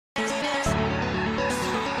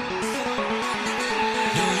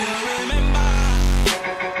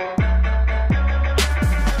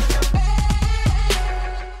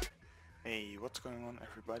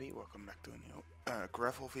everybody, welcome back to a new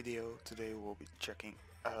gravel video. Today we'll be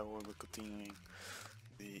continuing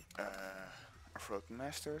the Off-Road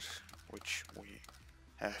Masters, which we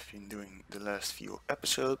have been doing the last few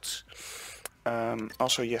episodes.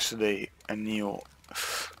 Also yesterday a new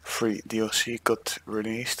free DLC got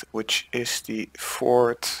released, which is the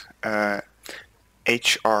Ford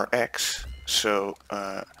HRX. So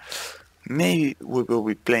maybe we will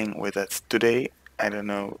be playing with that today. I don't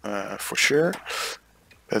know for sure,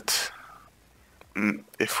 but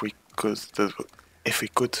if we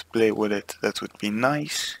could play with it, that would be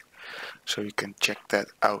nice. So you can check that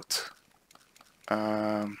out.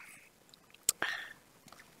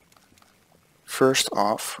 First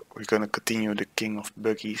off, we're gonna continue the King of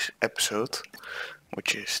Buggies episode,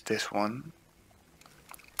 which is this one,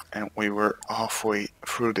 and we were halfway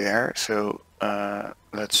through there. So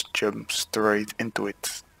let's jump straight into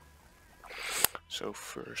it. So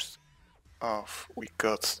first off, we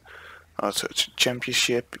got also it's a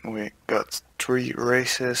championship. We got 3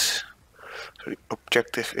 races. So the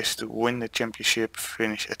objective is to win the championship,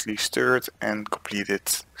 finish at least 3rd, and complete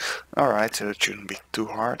it. Alright, so it shouldn't be too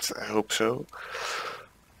hard, I hope so.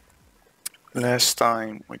 Last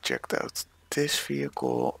time we checked out this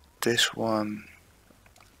vehicle, this one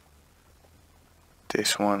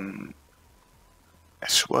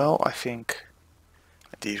as well, I think.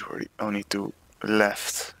 These were the only 2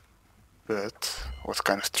 left. But what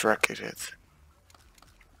kind of track is it?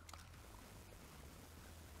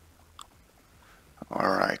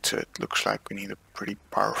 Alright, so it looks like we need a pretty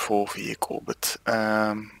powerful vehicle, but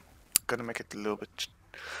gonna make it a little bit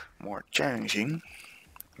more challenging.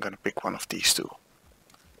 I'm gonna pick one of these 2.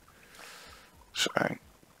 So I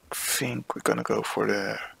think we're gonna go for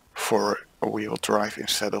the four-wheel drive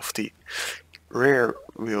instead of the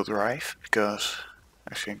rear-wheel drive, because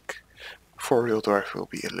I think 4-wheel drive will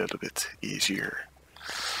be a little bit easier.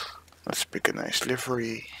 Let's pick a nice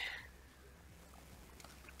livery.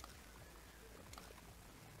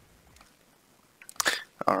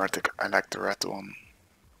 Alright, I like the red one.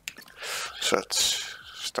 So let's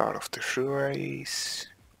start off the race.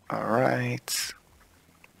 Alright.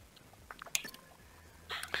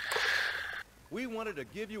 We wanted to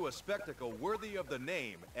give you a spectacle worthy of the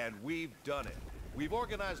name, and we've done it. We've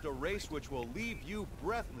organized a race which will leave you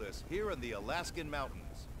breathless here in the Alaskan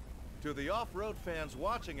mountains. To the off-road fans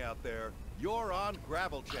watching out there, you're on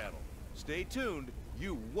Gravel Channel. Stay tuned,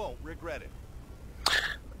 you won't regret it.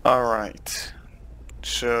 Alright,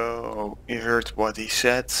 so you heard what he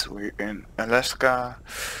said. We're in Alaska.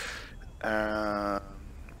 I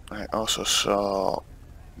also saw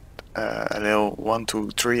a little 1, 2,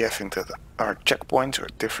 3, I think that are checkpoints or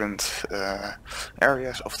different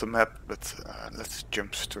areas of the map, but let's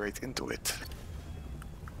jump straight into it.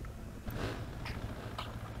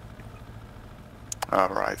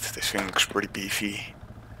 Alright, this thing looks pretty beefy,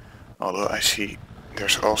 although I see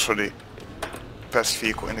there's also the best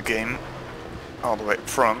vehicle in the game all the way up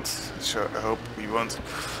front, so I hope we won't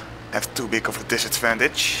have too big of a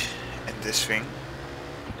disadvantage in this thing.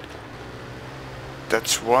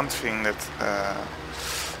 That's one thing that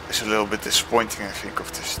is a little bit disappointing, I think, of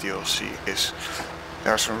this DLC, is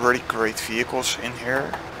there are some really great vehicles in here,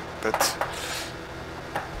 but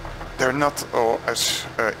they're not all as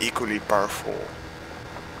equally powerful.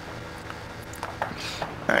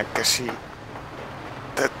 I can see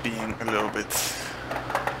that being a little bit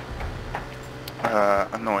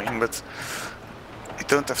annoying, but I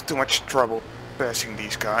don't have too much trouble passing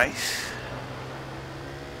these guys.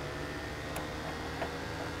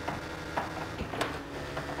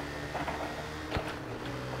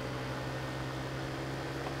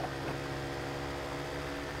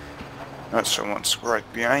 Someone's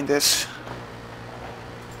right behind us.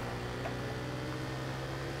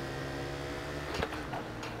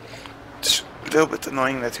 It's a little bit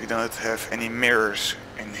annoying that we don't have any mirrors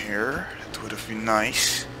in here. It would have been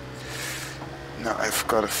nice. Now I've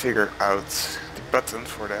got to figure out the button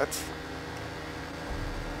for that.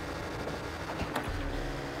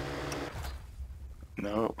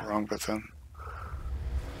 No, wrong button.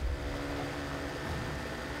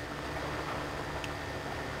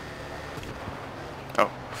 Oh,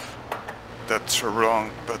 that's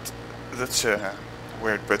wrong, but that's a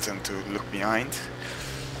weird button to look behind.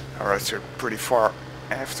 Alright, they're pretty far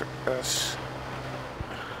after us.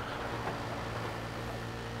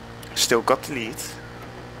 Still got the lead.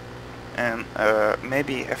 And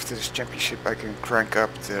maybe after this championship I can crank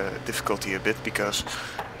up the difficulty a bit, because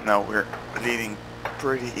now we're leading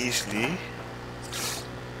pretty easily.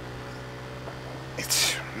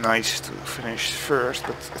 It's nice to finish first,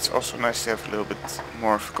 but it's also nice to have a little bit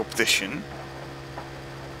more of a competition.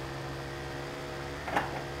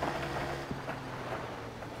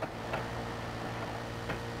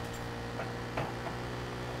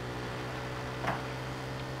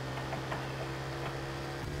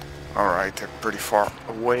 Alright, they're pretty far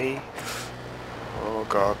away. Oh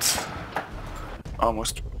god.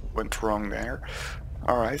 Almost went wrong there.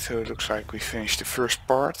 Alright, so it looks like we finished the first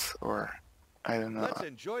part, or I don't know. Let's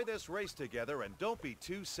enjoy this race together and don't be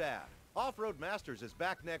too sad. Off-Road Masters is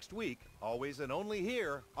back next week, always and only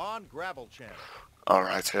here on Gravel Channel.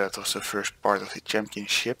 Alright, so that was the first part of the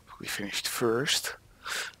championship. We finished first.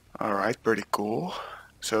 Alright, pretty cool.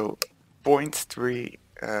 So 0.3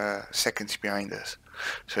 seconds behind us.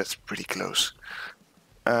 So that's pretty close.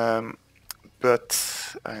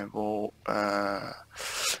 But I will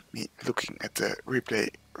be looking at the replay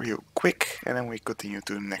real quick and then we continue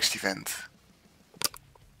to the next event.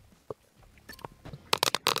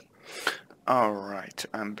 Alright,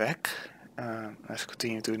 I'm back. Let's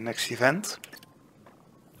continue to the next event.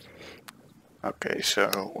 Okay,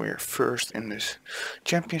 so we're first in this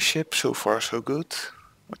championship, so far so good,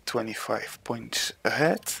 with 25 points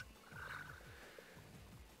ahead.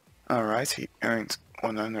 Alright, he earned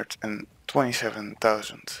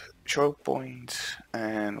 127,000 show points,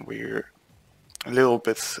 and we're a little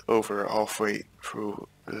bit over halfway through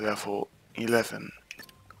level 11.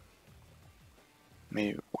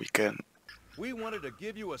 Maybe we can... We wanted to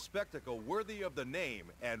give you a spectacle worthy of the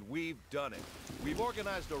name, and we've done it. We've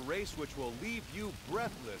organized a race which will leave you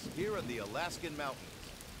breathless here in the Alaskan mountains.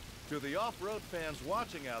 To the off-road fans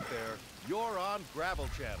watching out there, you're on Gravel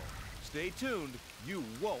Channel. Stay tuned, you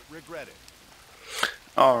won't regret it.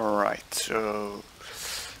 Alright, so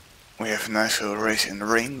we have a nice little race in the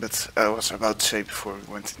rain, but I was about to say before we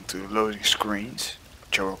went into loading screens,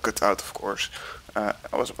 which I will cut out of course, I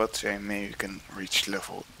was about to say maybe we can reach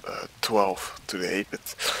level 12 today,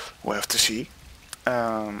 but we'll have to see.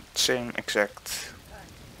 Same exact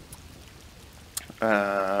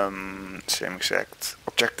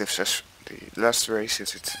objectives as the last race,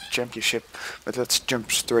 it's a championship, but let's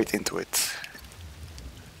jump straight into it.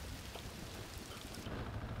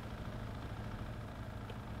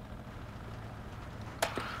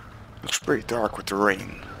 Looks pretty dark with the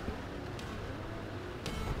rain.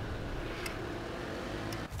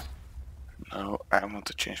 Now I want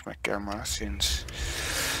to change my camera since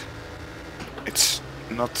it's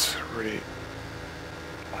not really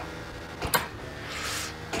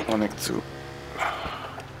wanting to.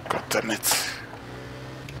 God damn it.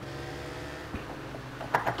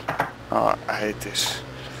 Oh, I hate this.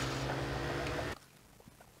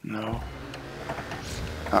 No.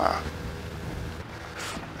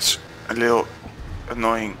 It's a little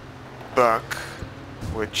annoying bug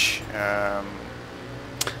which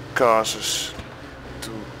causes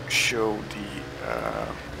to show the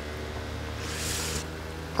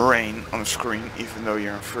rain on the screen even though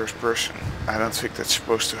you're in first person. I don't think that's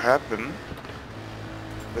supposed to happen,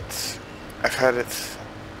 but I've had it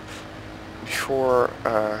before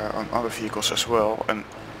on other vehicles as well, and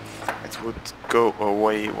it would go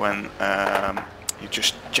away when you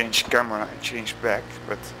just change camera and change back,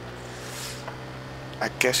 but I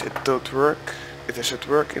guess it don't work. It doesn't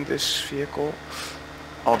work in this vehicle,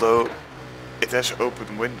 although it has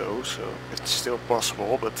open windows, so it's still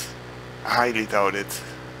possible, but I highly doubt it.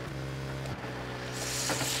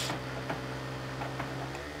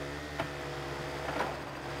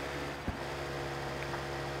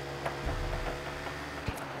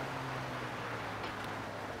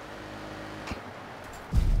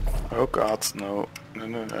 Oh god, no, no,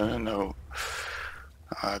 no, no, no, no.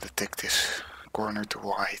 The tick is corner to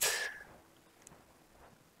wide.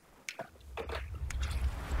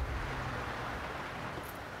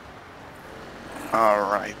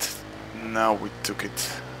 Alright, now we took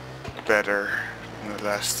it better than the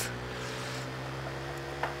last.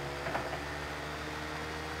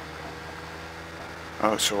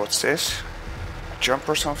 Oh, so what's this? Jump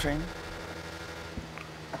or something?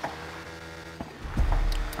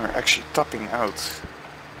 We're actually topping out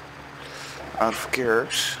of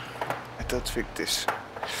gears. I don't think this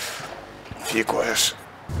vehicle has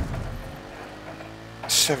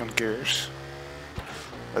 7 gears,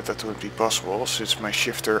 but that would be possible since my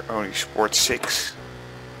shifter only supports 6.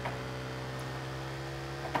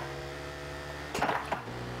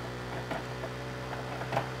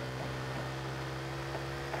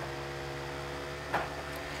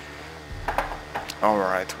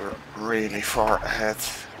 Alright, we're really far ahead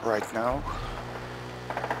right now.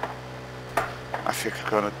 I think I'm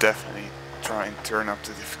gonna definitely try and turn up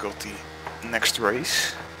the difficulty next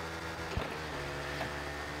race.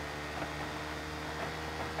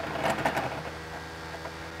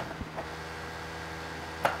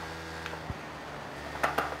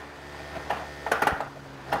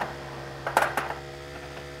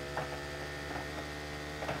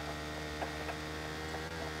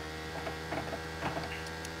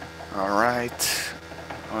 Alright,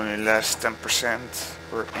 only last 10%,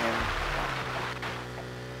 we're in.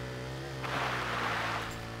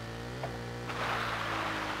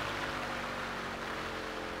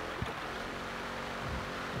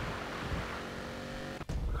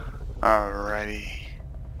 Alrighty,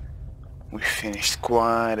 we finished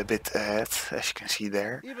quite a bit ahead, as you can see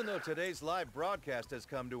there. Even though today's live broadcast has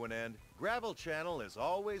come to an end, Gravel Channel is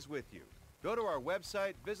always with you. Go to our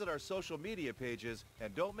website, visit our social media pages,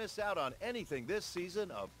 and don't miss out on anything this season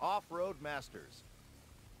of Off-Road Masters.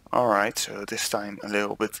 Alright, so this time a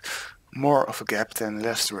little bit more of a gap than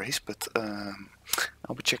last race, but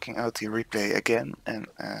I'll be checking out the replay again, and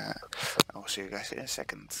I'll see you guys in a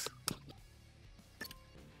second.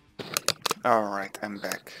 Alright, I'm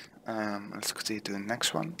back. Let's continue to the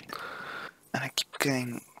next one. And I keep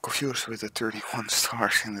getting confused with the 31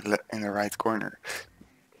 stars in the right corner.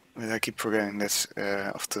 But I keep forgetting that's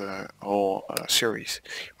of the whole series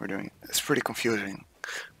we're doing. It's pretty confusing.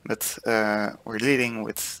 But we're leading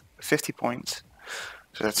with 50 points,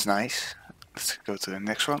 so that's nice. Let's go to the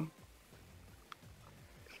next one.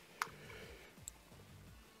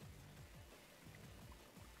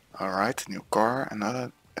 Alright, new car,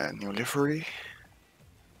 another new livery.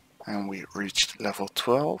 And we reached level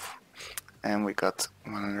 12. And we got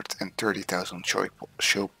 130,000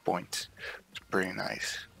 show points. It's pretty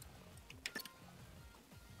nice.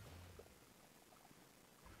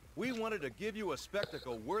 We wanted to give you a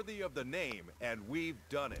spectacle worthy of the name, and we've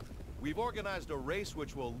done it. We've organized a race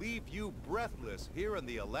which will leave you breathless here in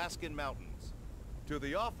the Alaskan mountains. To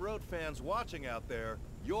the off-road fans watching out there,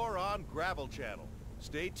 you're on Gravel Channel.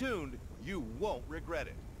 Stay tuned, you won't regret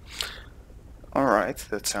it. Alright,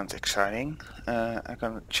 that sounds exciting. I'm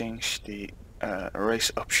gonna change the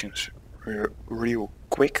race options real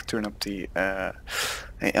quick, turn up the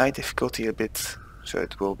AI difficulty a bit, so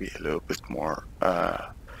it will be a little bit more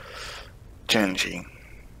challenging.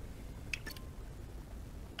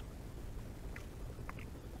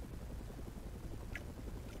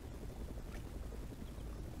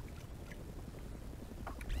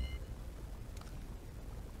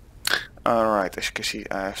 Alright, as you can see,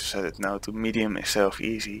 I have set it now to medium instead of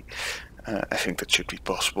easy. I think that should be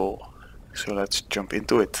possible, so let's jump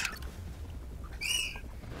into it.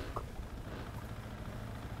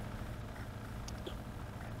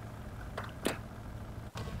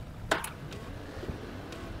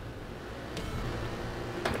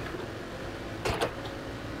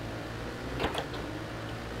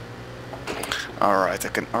 Alright, I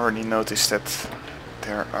can already notice that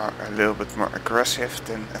they are a little bit more aggressive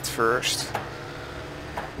than at first.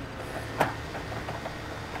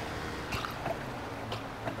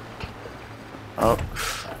 Oh,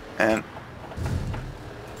 and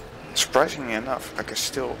surprisingly enough, I can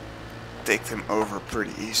still take them over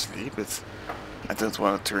pretty easily, but I don't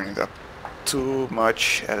want to turn it up too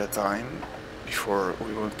much at a time before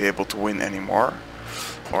we won't be able to win anymore,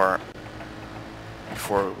 or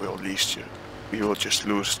before we will just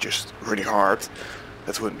lose just really hard.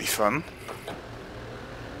 That wouldn't be fun.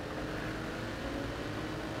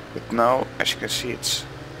 But now, as you can see, it's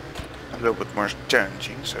a little bit more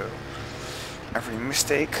challenging, so every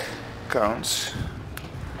mistake counts.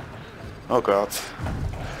 Oh god.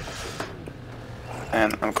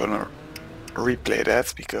 And I'm gonna replay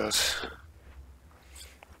that because,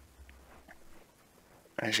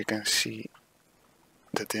 as you can see,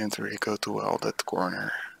 that didn't really go too well, that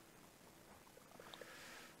corner.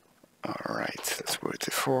 Alright, let's put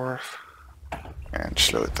it fourth and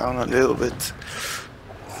slow it down a little bit.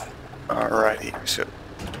 Alrighty, so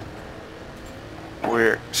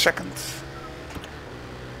we're second.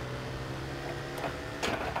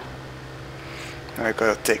 Now I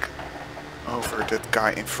gotta take over that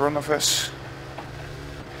guy in front of us.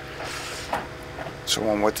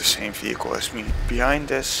 Someone with the same vehicle as me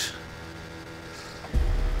behind us.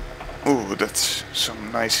 Ooh, that's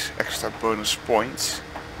some nice extra bonus points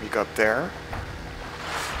we got there.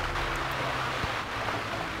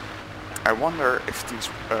 I wonder if these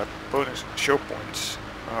bonus show points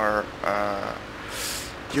are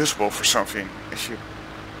usable for something, if you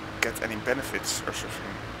get any benefits or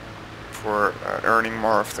something for earning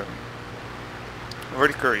more of them. I'm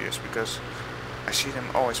really curious because I see them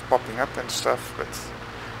always popping up and stuff, but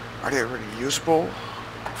are they really usable?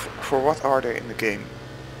 For what are they in the game?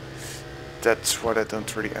 That's what I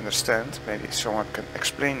don't really understand. Maybe someone can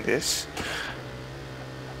explain this.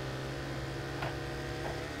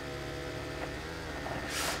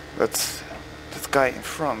 But that guy in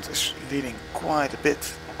front is leading quite a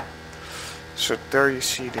bit. So there you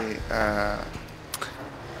see the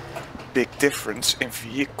big difference in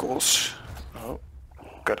vehicles. Oh,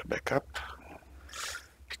 gotta back up.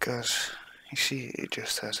 Because You see, it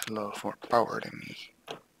just has a lot more power than me.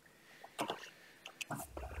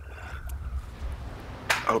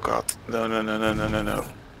 Oh god, no, no, no, no, no, no, no.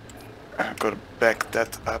 I gotta back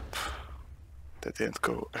that up. That didn't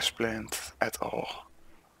go as planned at all.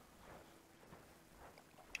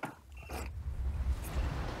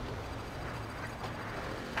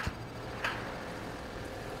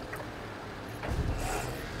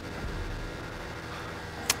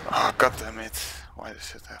 Oh, god damn it. Why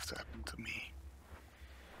does it have to happen to me?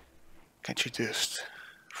 Can't you just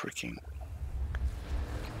freaking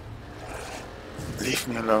leave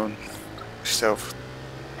me alone instead of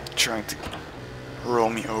trying to roll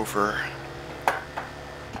me over?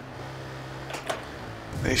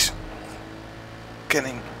 He's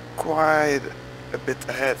getting quite a bit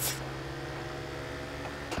ahead.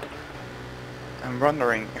 I'm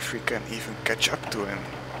wondering if we can even catch up to him.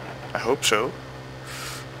 I hope so.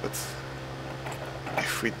 But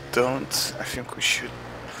if we don't, I think we should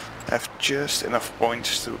have just enough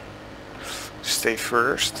points to stay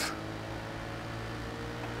first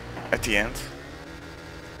at the end.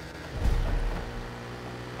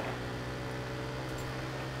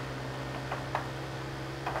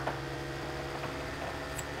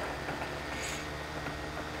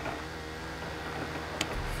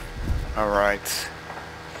 Alright,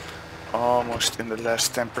 almost in the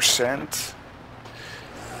last 10%.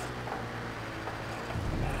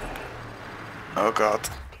 Oh god,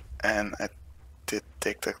 and I did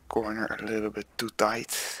take that corner a little bit too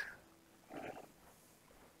tight.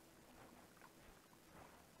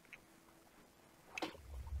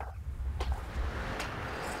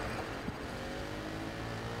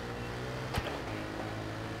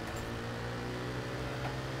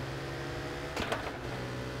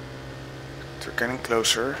 We're getting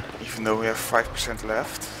closer, even though we have 5%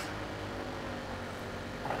 left.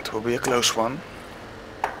 It will be a close one.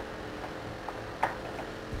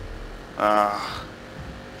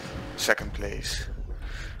 Second place,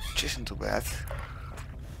 which isn't too bad.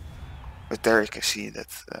 But there you can see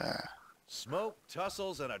that... Smoke,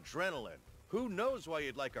 tussles, and adrenaline. Who knows why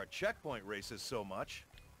you'd like our checkpoint races so much?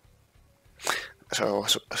 So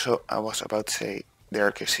I was about to say, there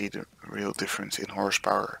you can see the real difference in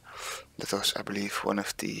horsepower. That was, I believe, one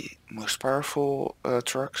of the most powerful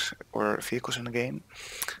trucks or vehicles in the game.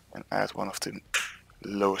 And I had one of the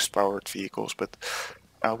lowest powered vehicles, but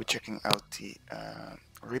I'll be checking out the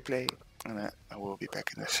replay and I will be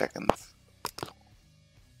back in a second.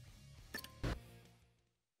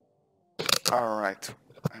 Alright,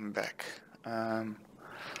 I'm back.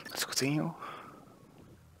 Let's continue.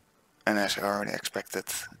 And as I already expected,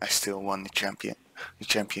 I still won the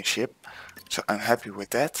championship, so I'm happy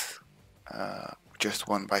with that. Just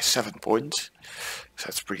won by 7 points, so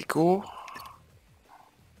that's pretty cool.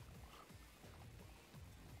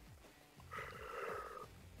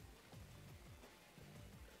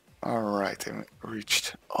 Alright, I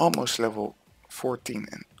reached almost level 14,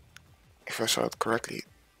 and if I saw it correctly,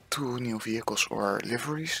 2 new vehicles or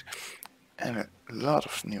liveries and a lot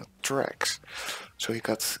of new tracks. So you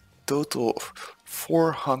got a total of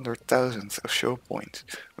 400,000 of show points.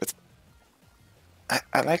 But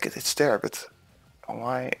I like it, it's there, but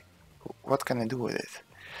why? What can I do with it?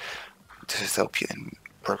 Does it help you in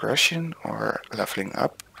progression or leveling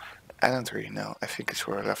up? I don't really know. I think it's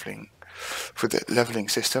for leveling, for the leveling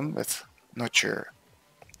system, but not sure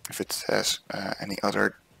if it has any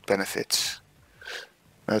other benefits.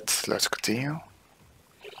 But let's continue.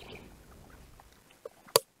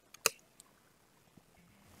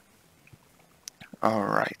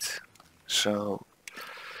 Alright, so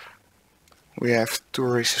we have 2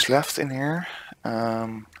 races left in here.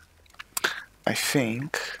 I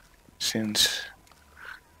think since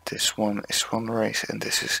this one is 1 race and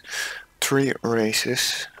this is 3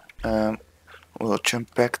 races, we'll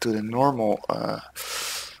jump back to the normal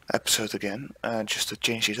episode again, just to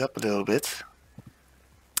change it up a little bit.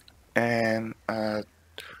 And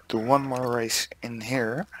do 1 more race in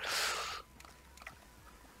here,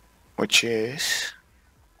 which is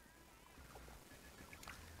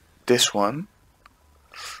this one,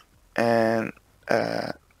 and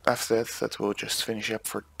after that we'll just finish up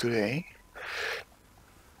for today.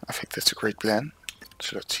 I think that's a great plan.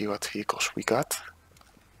 So let's see what vehicles we got.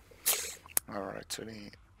 Alright, so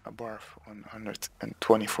the Abarth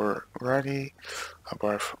 124 Rallye,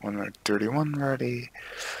 Abarth 131 Rallye,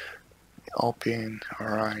 Alpine,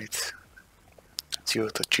 alright,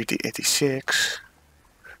 Toyota GT86.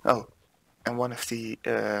 Oh, and one of the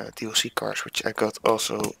DLC cars, which I got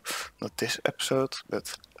also, not this episode,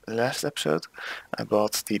 but last episode, I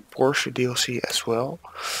bought the Porsche DLC as well.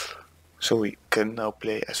 So we can now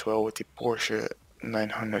play as well with the Porsche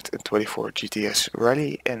 924 GTS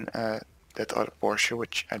Rallye and that other Porsche,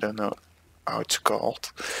 which I don't know how it's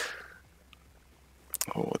called.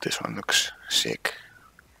 Oh, this one looks sick.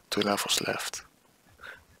 2 levels left.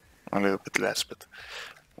 A little bit less, but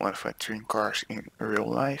one of my dream cars in real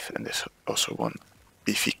life, and this also one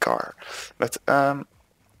beefy car. But I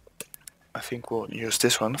think we'll use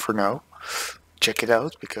this one for now. Check it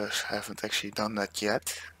out, because I haven't actually done that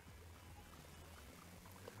yet.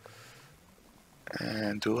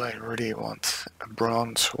 And do I really want a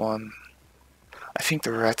bronze one? I think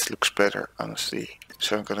the red looks better, honestly,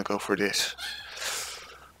 so I'm gonna go for this.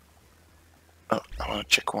 Oh, I want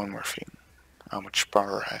to check one more thing. How much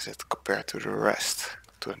power has it compared to the rest?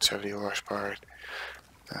 270 horsepower.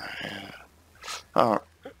 Yeah. Oh,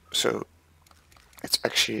 so it's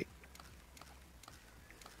actually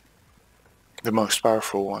the most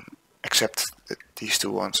powerful one, except these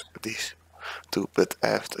two ones, these two, but I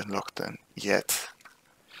haven't unlocked them yet.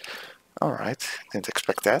 Alright, didn't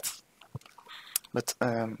expect that. But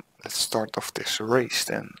let's start off this race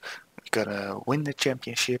then. We gotta win the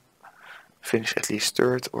championship, finish at least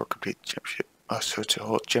third, or complete the championship. Oh, so it's a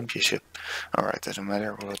whole championship. Alright, doesn't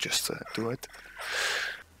matter, we'll just do it.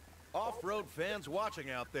 Off-road fans watching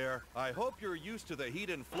out there, I hope you're used to the heat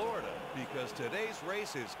in Florida, because today's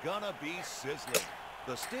race is gonna be sizzling.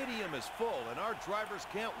 The stadium is full and our drivers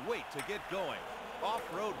can't wait to get going.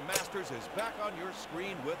 Off-Road Masters is back on your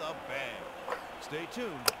screen with a bang. Stay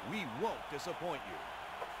tuned, we won't disappoint you.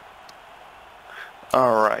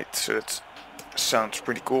 Alright, so it sounds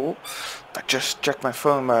pretty cool. I just checked my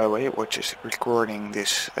phone, by the way, which is recording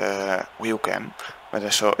this Wheelcam, but I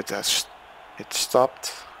saw it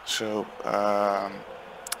stopped. So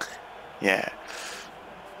yeah,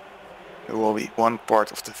 there will be one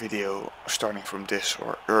part of the video starting from this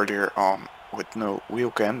or earlier on with no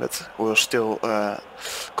Wheelcam, but we'll still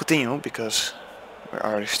continue because we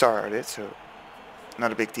already started it, so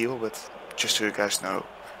not a big deal, but just so you guys know.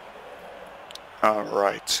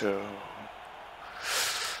 Alright, so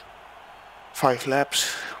 5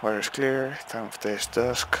 laps, weather is clear, time of day is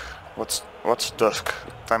dusk. What's dusk?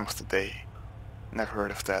 Time of the day. Never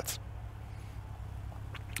heard of that.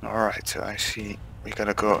 Alright, so I see we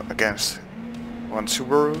gotta go against one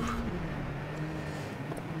Subaru.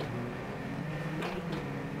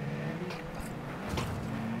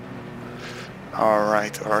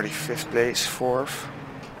 Alright, already 5th place, 4th,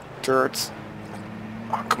 3rd.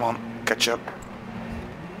 Oh, come on, catch up.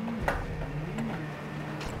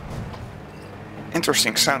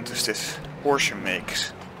 Interesting sound this Porsche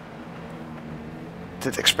makes.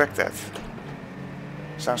 Didn't expect that.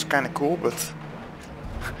 Sounds kinda cool, but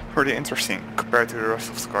pretty interesting compared to the rest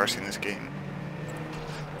of the cars in this game.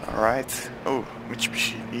 Alright. Oh,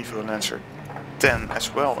 Mitsubishi Evo Lancer 10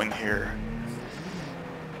 as well in here.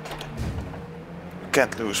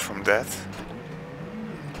 Can't lose from that.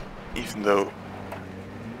 Even though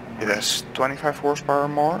it has 25 horsepower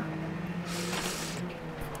more.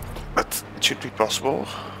 But it should be possible.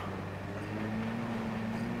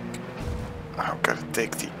 I've gotta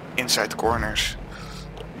take the inside corners.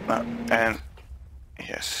 And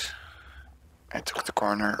yes, I took the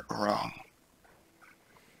corner wrong.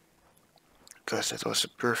 Because it was a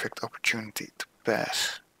perfect opportunity to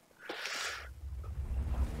pass.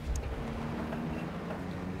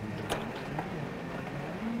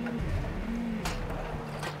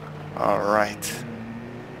 Alright.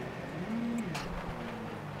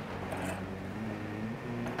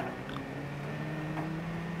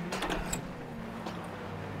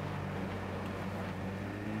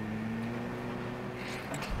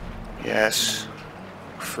 Yes,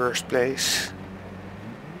 first place,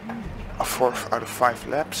 a 4th out of 5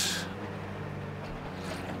 laps.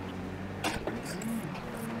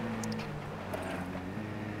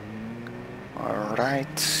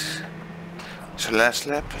 Alright, so last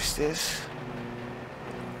lap is this.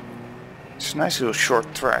 It's a nice little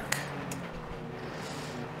short track.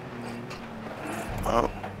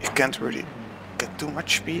 Well, you can't really get too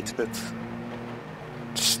much speed, but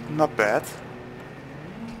it's not bad.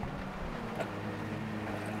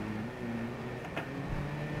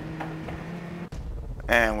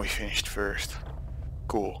 And we finished first.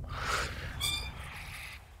 Cool.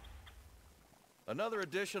 Another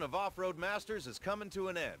edition of Off-Road Masters is coming to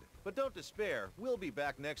an end. But don't despair, we'll be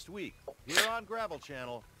back next week, here on Gravel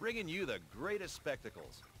Channel, bringing you the greatest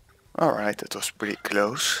spectacles. Alright, that was pretty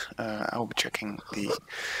close. I'll be checking the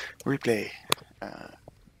replay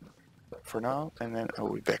for now, and then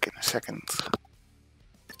I'll be back in a second.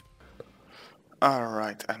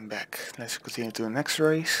 Alright, I'm back. Let's continue to the next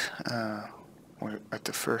race. We're at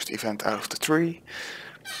the first event out of the 3.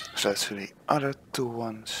 So that's the other 2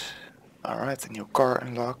 ones. Alright, a new car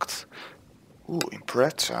unlocked. Ooh,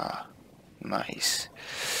 Impreza. Nice.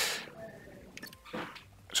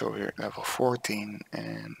 So we're at level 14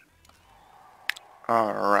 and...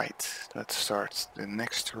 Alright, let's start the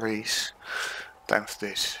next race. Time of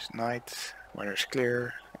this is night, weather is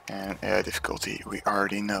clear, and difficulty we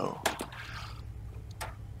already know.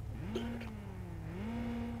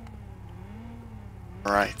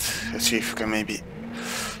 Right, let's see if we can maybe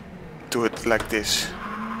do it like this.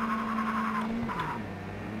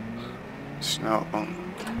 It's now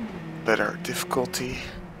on better difficulty.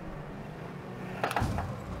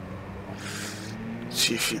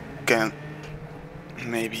 See if you can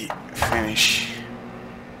maybe finish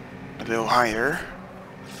a little higher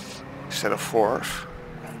instead of 4th,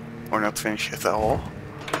 or not finish at all.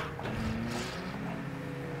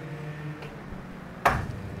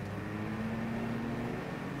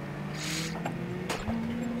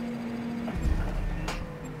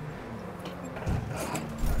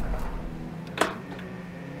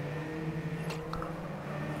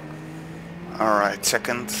 Alright,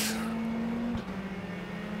 second.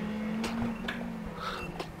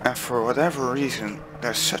 And for whatever reason,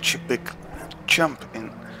 there's such a big jump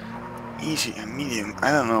in easy and medium.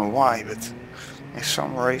 I don't know why, but in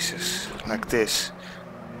some races like this,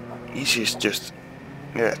 easy is just,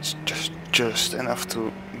 yeah, it's just enough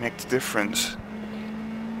to make the difference.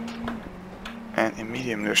 And in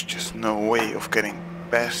medium, there's just no way of getting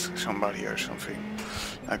past somebody or something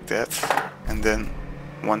like that. And then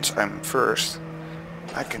once I'm first,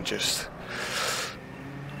 I can just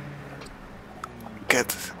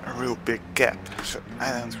get a real big gap. So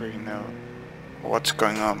I don't really know what's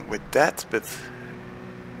going on with that, but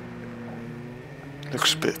it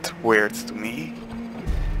looks a bit weird to me.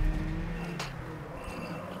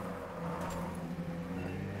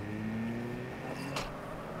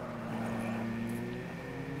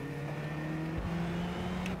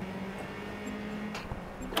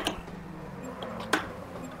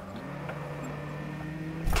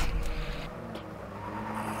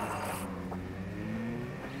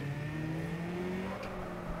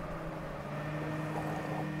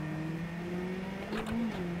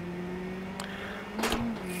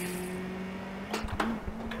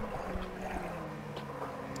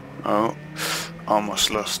 Oh,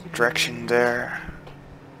 almost lost traction there.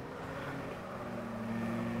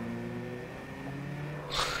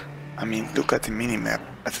 I mean, look at the minimap,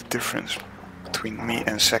 at the difference between me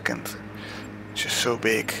and second. It's just so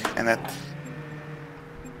big, and then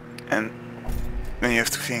you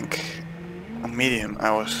have to think, on medium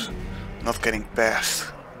I was not getting past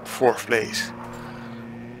 4th place.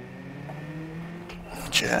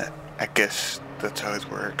 But yeah, I guess that's how it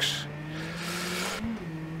works.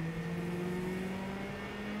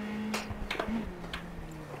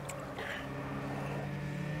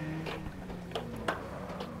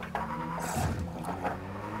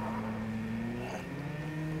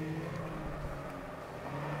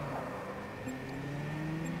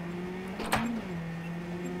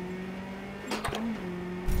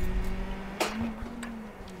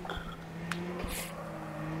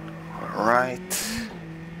 Right.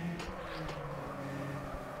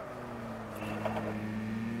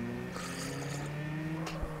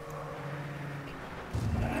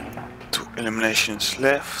 Two eliminations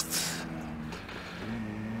left.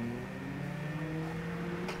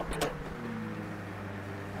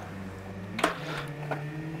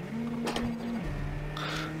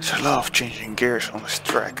 There's a lot of changing gears on this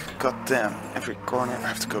track. God damn, every corner I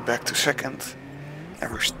have to go back to second,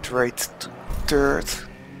 every straight to third.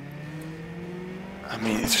 I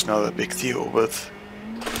mean, it's not a big deal, but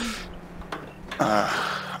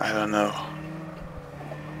I don't know.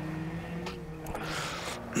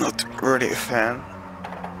 Not really a fan.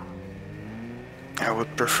 I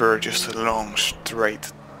would prefer just a long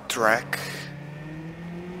straight track.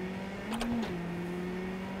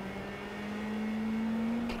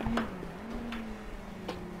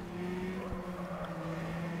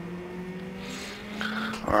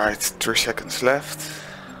 Alright, 3 seconds left.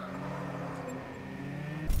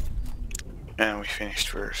 And we finished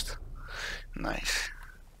first. Nice.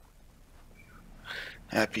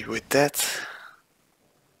 Happy with that.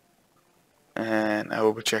 And I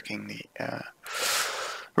will be checking the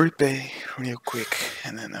replay real quick,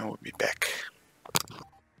 and then I will be back.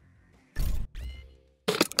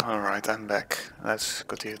 Alright, I'm back. Let's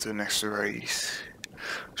continue to the next race.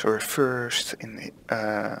 So we're first in the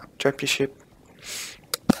championship.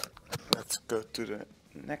 Let's go to the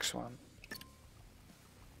next one.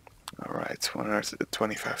 Alright,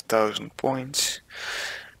 125,000 points.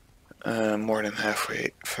 More than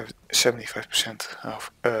halfway, 75%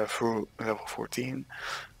 of through level 14.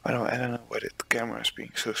 By the way, I don't know why the camera is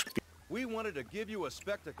being so speedy. We wanted to give you a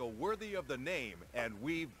spectacle worthy of the name, and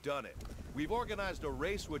we've done it. We've organized a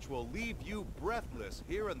race which will leave you breathless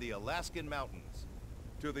here in the Alaskan mountains.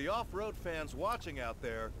 To the off-road fans watching out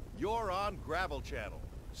there, you're on Gravel Channel.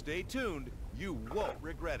 Stay tuned, you won't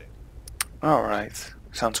regret it. Alright,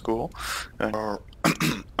 sounds cool.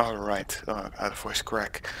 Alright, I had a voice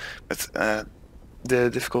crack. But the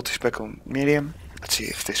difficulty spec on medium. Let's see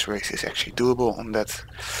if this race is actually doable on that.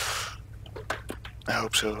 I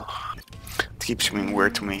hope so. It keeps being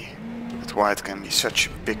weird to me. That's why it can be such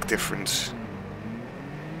a big difference.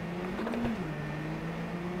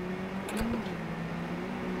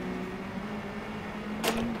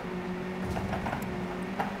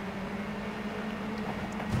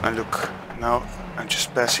 And look, now I'm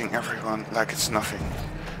just passing everyone like it's nothing.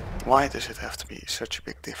 Why does it have to be such a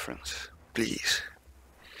big difference? Please.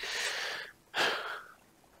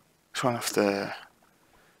 It's one of the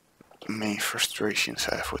main frustrations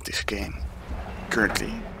I have with this game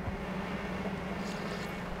currently.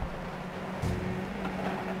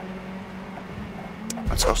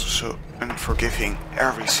 It's also so unforgiving.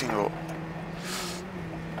 Every single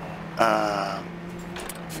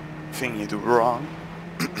thing you do wrong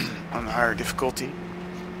on higher difficulty,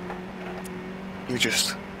 you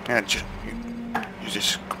just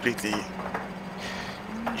completely,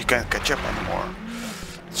 you can't catch up anymore.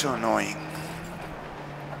 It's so annoying.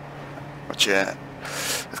 But yeah,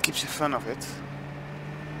 that keeps the fun of it,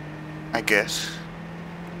 I guess.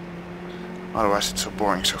 Otherwise it's so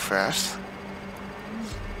boring so fast.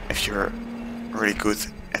 If you're really good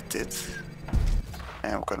at it.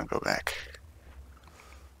 And we're gonna go back.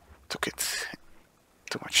 Took it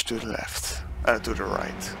too much to the left, to the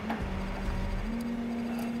right.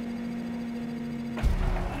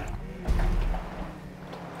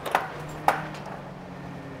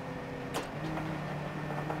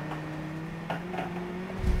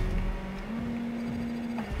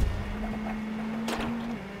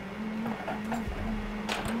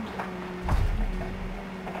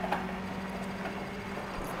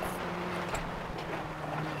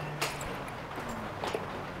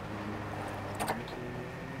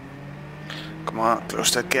 Come on,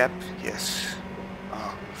 close that gap. Yes.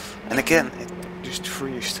 Oh. And again, it just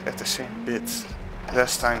freezed at the same bit.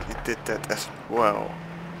 Last time it did that as well.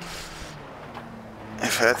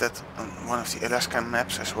 I've had that on one of the Alaskan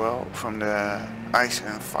maps as well, from the Ice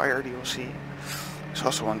and Fire DLC. There's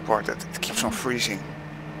also one part that it keeps on freezing.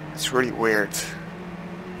 It's really weird.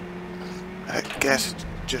 I guess it's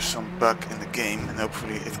just some bug in the game and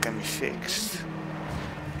hopefully it can be fixed.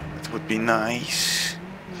 That would be nice.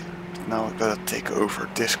 Now I gotta take over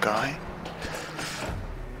this guy.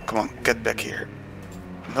 Come on, get back here.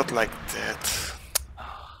 Not like that.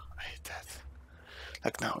 Oh, I hate that.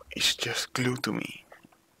 Like now, he's just glued to me.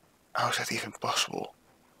 How is that even possible?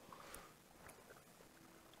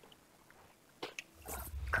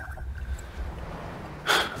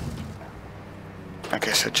 I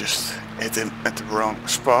guess I just hit him at the wrong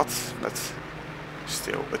spot, but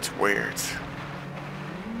still, it's weird.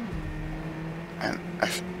 And I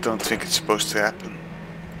don't think it's supposed to happen.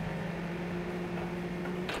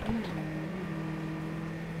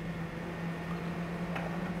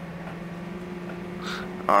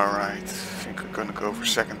 Alright, I think we're gonna go for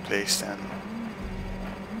second place then.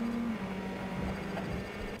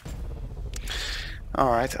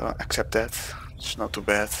 Alright, I'll accept that. It's not too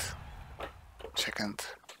bad. Second.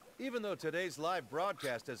 Even though today's live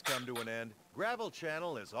broadcast has come to an end, Gravel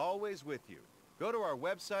Channel is always with you. Go to our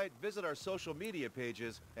website, visit our social media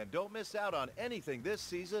pages, and don't miss out on anything this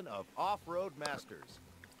season of Off-Road Masters.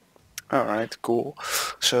 Alright, cool.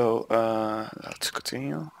 So, let's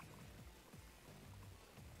continue.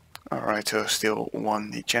 Alright, so still won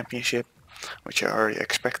the championship, which I already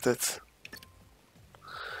expected.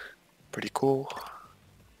 Pretty cool.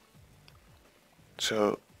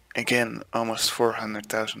 So, again, almost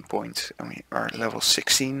 400,000 points, and we are level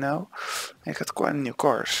 16 now. I got quite a new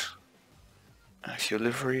cars. A few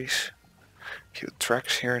liveries, a few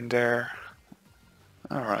tracks here and there.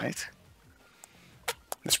 Alright.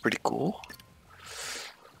 That's pretty cool.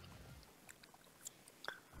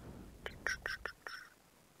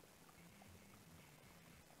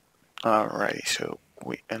 Alrighty, so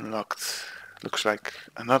we unlocked, looks like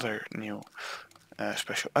another new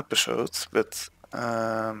special episode, but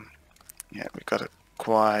yeah, we got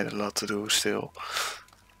quite a lot to do still.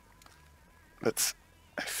 But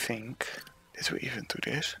I think, did we even do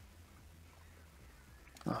this?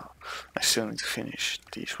 Oh, I still need to finish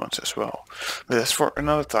these ones as well. But that's for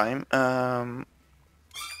another time. I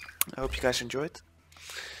hope you guys enjoyed.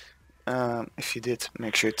 If you did,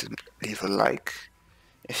 make sure to leave a like.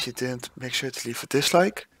 If you didn't, make sure to leave a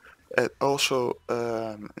dislike. And also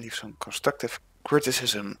leave some constructive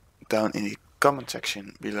criticism down in the comment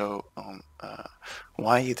section below on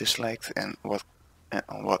why you disliked and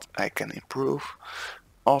on what I can improve.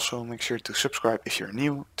 Also, make sure to subscribe if you're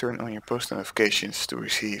new. Turn on your post notifications to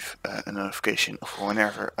receive a notification of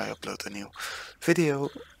whenever I upload a new video.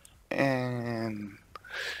 And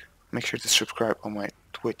make sure to subscribe on my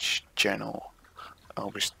Twitch channel.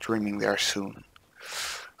 I'll be streaming there soon.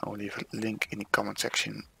 I will leave a link in the comment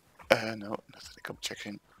section. No, not in the comment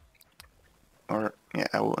section. Or, yeah,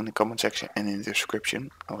 I will in the comment section and in the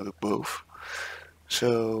description. I will do both.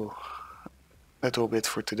 So, that's all bit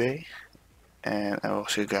for today. And I will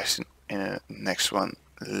see you guys in the next one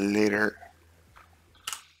later.